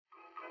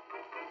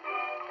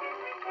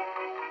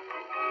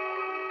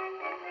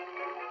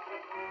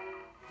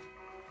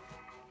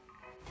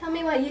Tell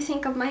me what you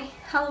think of my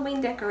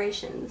Halloween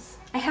decorations.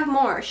 I have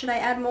more. Should I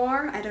add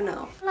more? I don't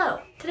know.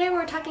 Hello. Today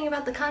we're talking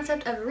about the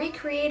concept of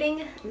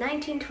recreating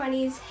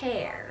 1920s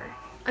hair.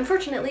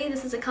 Unfortunately,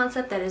 this is a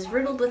concept that is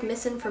riddled with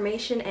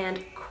misinformation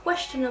and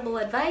questionable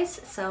advice,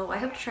 so I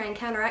hope to try and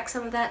counteract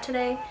some of that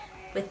today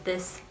with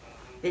this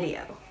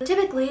video.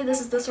 Typically,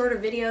 this is the sort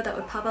of video that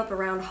would pop up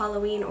around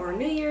Halloween or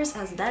New Year's,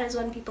 as that is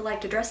when people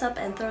like to dress up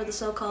and throw the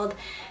so-called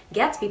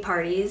Gatsby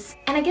parties.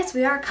 And I guess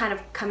we are kind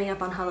of coming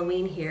up on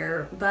Halloween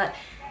here, but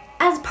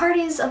as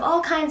parties of all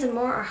kinds and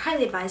more are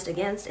highly advised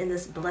against in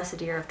this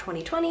blessed year of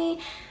 2020,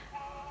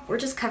 we're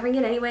just covering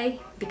it anyway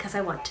because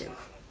I want to.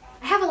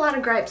 I have a lot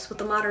of gripes with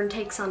the modern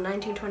takes on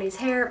 1920s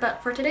hair,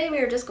 but for today we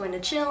are just going to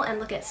chill and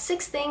look at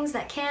 6 things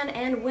that can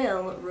and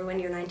will ruin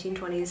your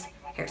 1920s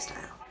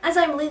hairstyle. As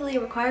I am legally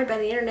required by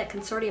the Internet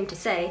Consortium to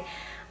say,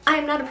 I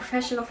am not a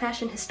professional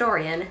fashion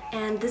historian,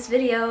 and this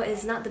video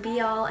is not the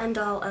be-all,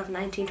 end-all of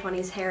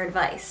 1920s hair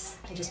advice.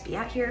 I just be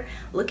out here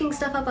looking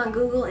stuff up on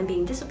Google and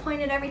being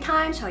disappointed every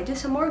time, so I do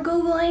some more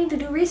Googling to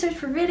do research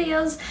for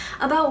videos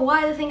about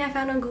why the thing I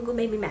found on Google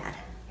made me mad.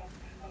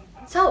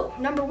 So,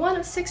 number 1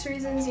 of 6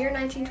 reasons your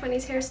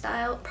 1920s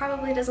hairstyle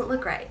probably doesn't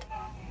look right.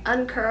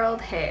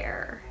 Uncurled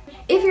hair.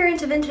 If you're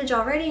into vintage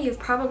already, you've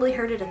probably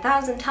heard it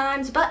 1,000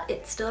 times, but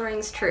it still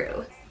rings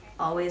true.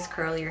 Always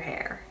curl your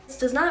hair. This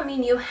does not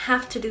mean you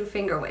have to do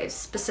finger waves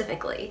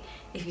specifically.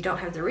 If you don't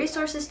have the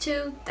resources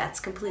to, that's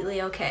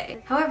completely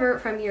okay. However,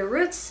 from your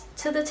roots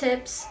to the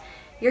tips,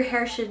 your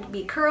hair should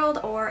be curled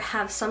or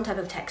have some type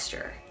of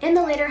texture. In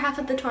the later half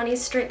of the 20s,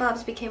 straight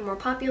bobs became more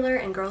popular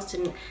and girls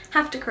didn't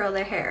have to curl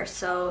their hair.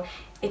 So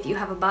if you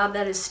have a bob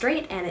that is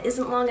straight and it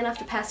isn't long enough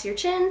to pass your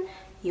chin,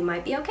 you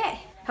might be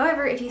okay.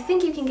 However, if you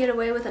think you can get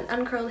away with an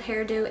uncurled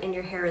hairdo and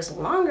your hair is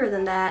longer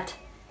than that,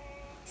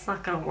 it's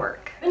not gonna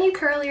work. When you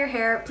curl your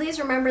hair, please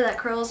remember that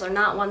curls are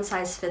not one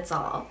size fits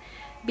all.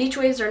 Beach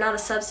waves are not a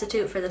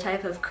substitute for the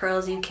type of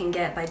curls you can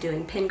get by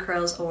doing pin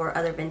curls or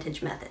other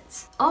vintage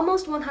methods.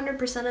 Almost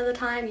 100% of the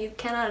time, you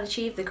cannot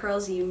achieve the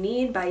curls you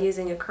need by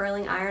using a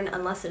curling iron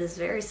unless it is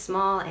very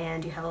small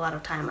and you have a lot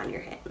of time on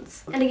your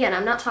hands. And again,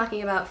 I'm not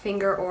talking about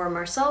finger or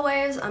Marcel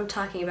waves, I'm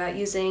talking about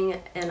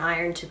using an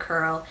iron to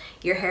curl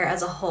your hair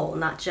as a whole,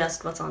 not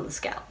just what's on the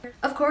scalp.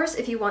 Of course,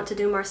 if you want to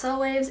do Marcel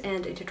waves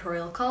and a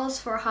tutorial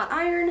calls for a hot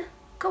iron,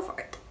 go for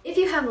it. If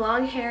you have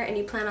long hair and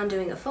you plan on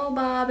doing a faux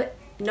bob,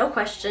 no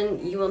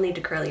question, you will need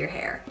to curl your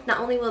hair. Not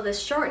only will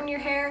this shorten your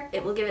hair,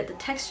 it will give it the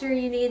texture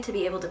you need to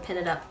be able to pin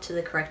it up to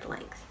the correct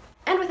length.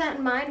 And with that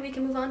in mind, we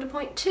can move on to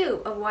point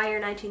 2 of why your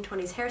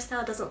 1920s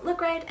hairstyle doesn't look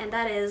right, and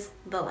that is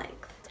the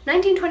length.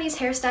 1920s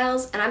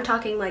hairstyles, and I'm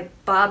talking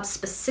like bobs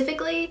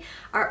specifically,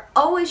 are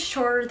always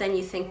shorter than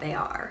you think they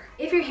are.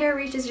 If your hair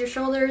reaches your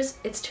shoulders,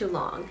 it's too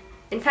long.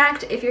 In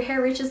fact, if your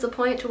hair reaches the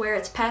point to where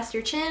it's past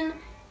your chin,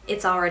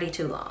 it's already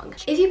too long.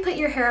 If you put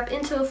your hair up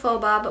into a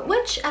faux bob,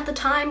 which at the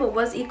time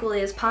was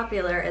equally as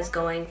popular as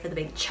going for the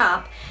big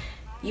chop,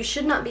 you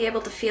should not be able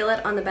to feel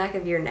it on the back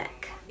of your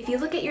neck. If you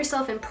look at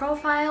yourself in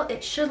profile,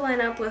 it should line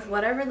up with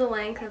whatever the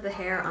length of the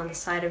hair on the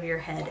side of your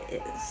head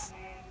is.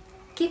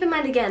 Keep in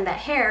mind again that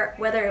hair,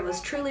 whether it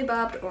was truly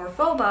bobbed or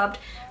faux bobbed,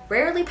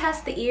 rarely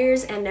passed the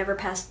ears and never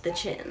passed the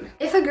chin.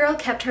 If a girl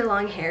kept her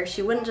long hair,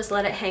 she wouldn't just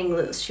let it hang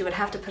loose. She would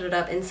have to put it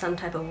up in some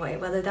type of way,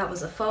 whether that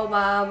was a faux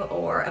bob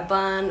or a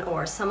bun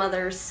or some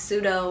other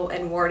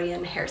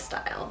pseudo-Edwardian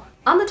hairstyle.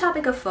 On the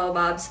topic of faux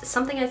bobs,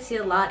 something I see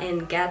a lot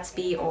in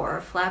Gatsby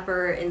or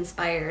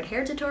flapper-inspired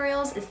hair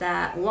tutorials is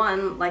that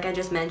 1, like I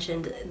just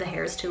mentioned, the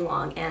hair is too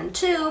long, and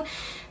 2,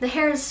 the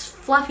hair is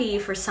fluffy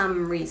for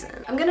some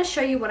reason. I'm gonna show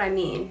you what I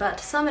mean, but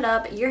to sum it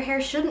up, your hair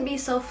shouldn't be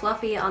so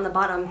fluffy on the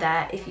bottom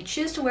that if you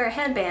choose to wear a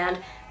headband,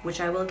 which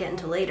I will get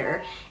into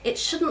later, it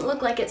shouldn't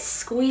look like it's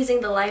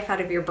squeezing the life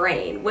out of your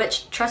brain,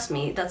 which, trust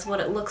me, that's what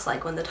it looks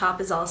like when the top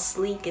is all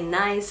sleek and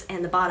nice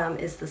and the bottom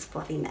is this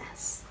fluffy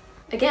mess.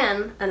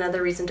 Again,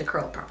 another reason to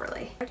curl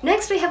properly.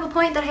 Next, we have a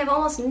point that I have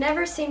almost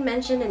never seen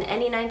mentioned in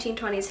any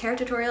 1920s hair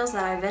tutorials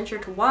that I venture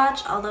to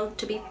watch, although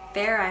to be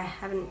fair, I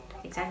haven't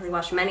exactly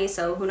watched many,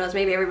 so who knows,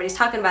 maybe everybody's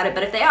talking about it,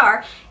 but if they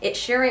are, it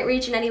sure ain't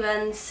reaching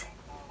anyone's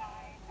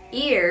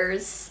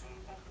ears.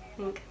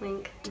 Wink,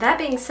 wink. That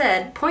being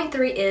said, point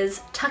 3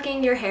 is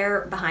tucking your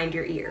hair behind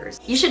your ears.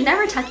 You should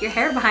never tuck your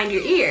hair behind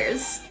your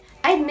ears.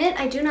 I admit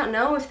I do not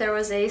know if there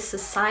was a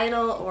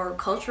societal or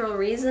cultural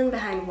reason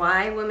behind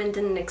why women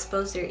didn't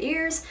expose their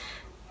ears,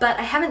 but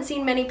I haven't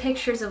seen many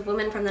pictures of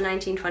women from the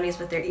 1920s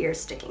with their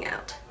ears sticking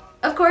out.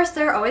 Of course,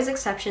 there are always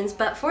exceptions,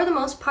 but for the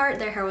most part,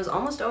 their hair was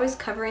almost always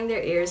covering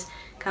their ears,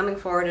 coming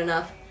forward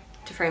enough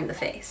to frame the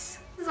face.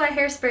 This is why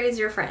hairspray is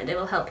your friend. It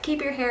will help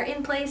keep your hair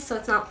in place so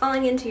it's not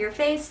falling into your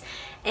face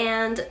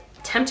and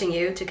tempting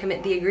you to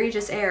commit the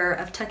egregious error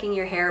of tucking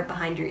your hair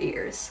behind your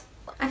ears.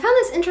 I found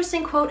this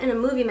interesting quote in a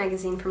movie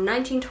magazine from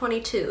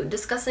 1922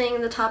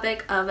 discussing the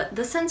topic of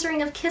the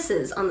censoring of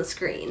kisses on the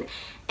screen,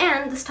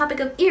 and this topic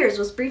of ears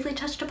was briefly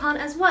touched upon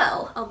as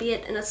well,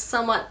 albeit in a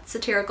somewhat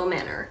satirical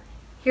manner.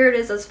 Here it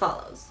is as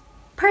follows.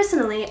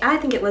 Personally, I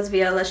think it was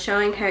Viola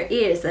showing her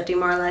ears that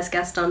demoralized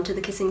Gaston to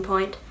the kissing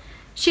point.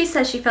 She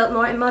says she felt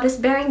more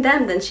immodest bearing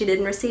them than she did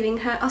in receiving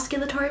her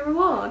osculatory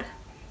reward.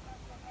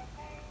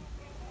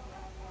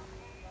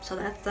 So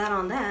that's that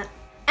on that.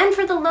 And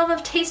for the love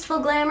of tasteful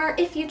glamour,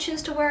 if you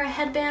choose to wear a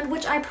headband,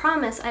 which I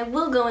promise I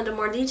will go into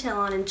more detail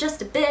on in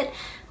just a bit,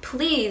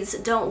 please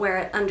don't wear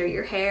it under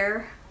your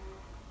hair.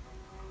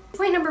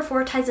 Point number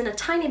 4 ties in a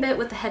tiny bit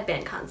with the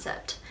headband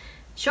concept.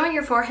 Showing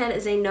your forehead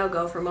is a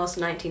no-go for most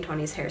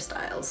 1920s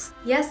hairstyles.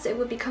 Yes, it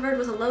would be covered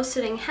with a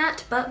low-sitting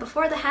hat, but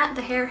before the hat,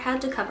 the hair had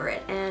to cover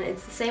it, and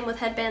it's the same with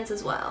headbands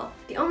as well.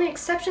 The only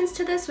exceptions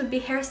to this would be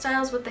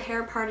hairstyles with the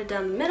hair parted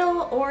down the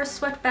middle or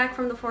swept back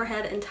from the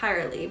forehead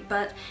entirely,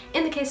 but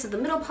in the case of the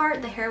middle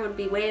part, the hair would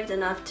be waved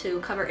enough to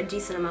cover a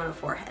decent amount of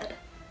forehead.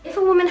 If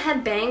a woman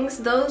had bangs,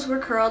 those were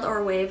curled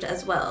or waved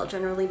as well,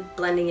 generally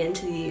blending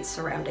into the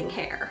surrounding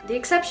hair. The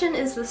exception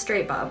is the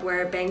straight bob,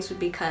 where bangs would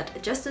be cut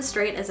just as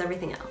straight as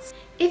everything else.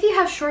 If you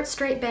have short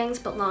straight bangs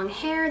but long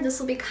hair, this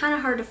will be kind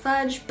of hard to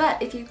fudge,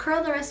 but if you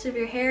curl the rest of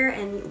your hair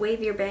and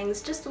wave your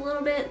bangs just a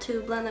little bit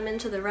to blend them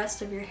into the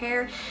rest of your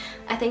hair,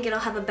 I think it'll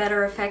have a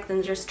better effect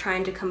than just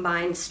trying to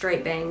combine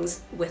straight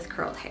bangs with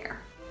curled hair.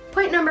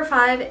 Point number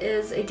 5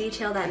 is a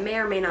detail that may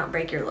or may not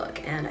break your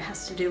look, and it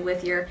has to do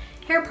with your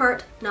hair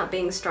part not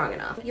being strong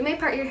enough. You may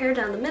part your hair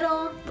down the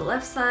middle, the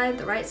left side,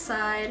 the right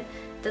side,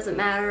 doesn't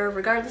matter.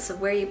 Regardless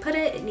of where you put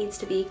it, it needs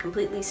to be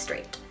completely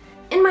straight.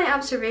 In my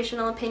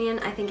observational opinion,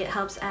 I think it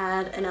helps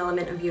add an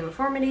element of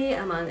uniformity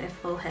among a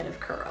full head of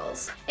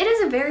curls. It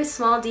is a very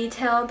small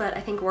detail, but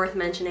I think worth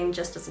mentioning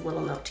just as a little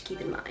note to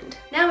keep in mind.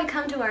 Now we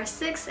come to our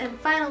 6th and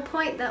final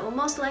point that will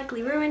most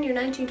likely ruin your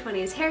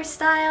 1920s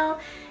hairstyle,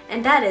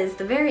 and that is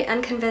the very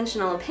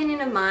unconventional opinion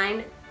of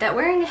mine that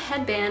wearing a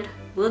headband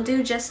will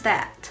do just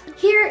that.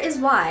 Here is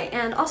why,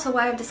 and also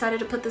why I've decided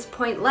to put this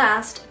point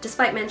last,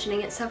 despite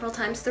mentioning it several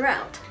times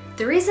throughout.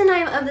 The reason I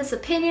am of this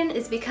opinion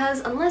is because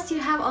unless you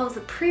have all of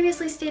the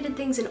previously stated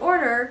things in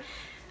order,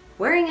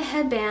 wearing a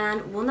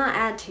headband will not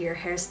add to your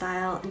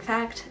hairstyle. In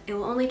fact, it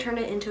will only turn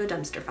it into a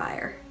dumpster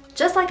fire.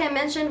 Just like I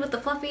mentioned with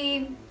the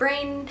fluffy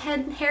brain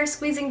head hair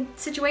squeezing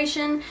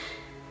situation,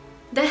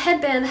 the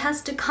headband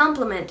has to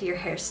complement your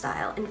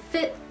hairstyle and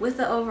fit with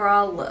the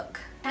overall look.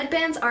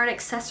 Headbands are an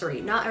accessory,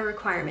 not a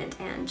requirement,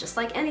 and just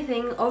like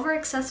anything,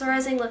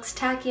 over-accessorizing looks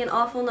tacky and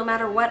awful no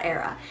matter what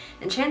era.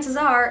 And chances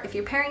are, if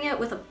you're pairing it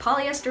with a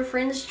polyester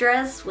fringed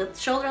dress with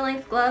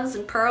shoulder-length gloves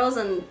and pearls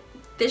and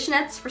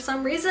fishnets for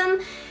some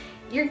reason,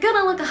 you're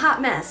gonna look a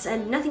hot mess,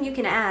 and nothing you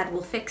can add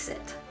will fix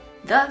it.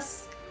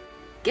 Thus,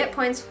 get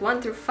points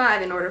 1 through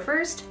 5 in order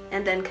first,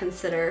 and then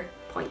consider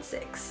point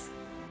 6.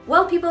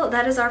 Well people,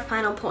 that is our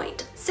final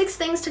point. 6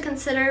 things to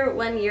consider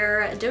when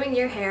you're doing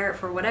your hair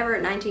for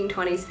whatever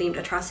 1920s themed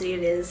atrocity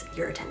it is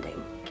you're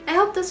attending. I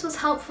hope this was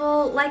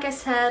helpful. Like I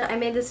said, I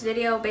made this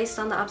video based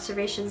on the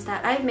observations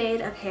that I've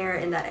made of hair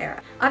in that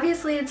era.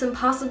 Obviously, it's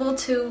impossible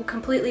to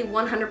completely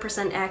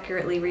 100%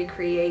 accurately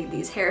recreate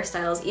these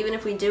hairstyles, even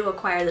if we do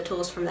acquire the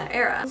tools from that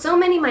era. So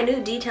many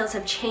minute details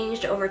have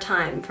changed over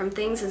time, from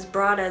things as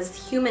broad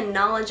as human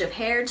knowledge of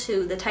hair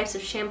to the types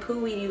of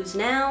shampoo we use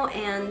now,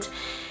 and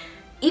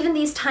even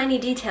these tiny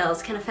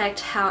details can affect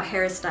how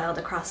hair is styled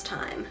across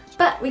time.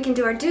 But we can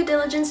do our due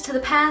diligence to the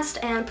past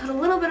and put a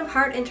little bit of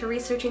heart into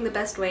researching the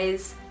best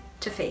ways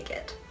to fake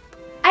it.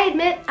 I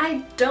admit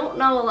I don't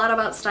know a lot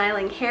about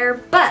styling hair,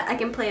 but I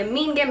can play a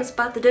mean game to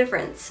spot the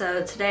difference,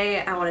 so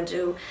today I wanted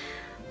to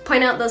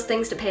point out those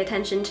things to pay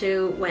attention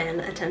to when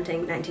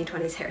attempting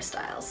 1920s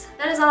hairstyles.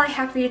 That is all I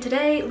have for you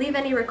today. Leave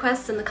any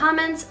requests in the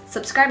comments,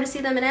 subscribe to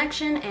see them in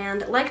action,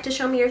 and like to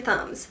show me your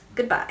thumbs.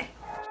 Goodbye.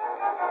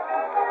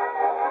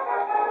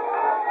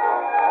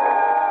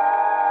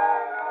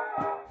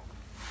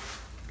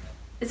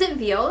 Is it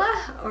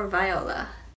Viola or Viola?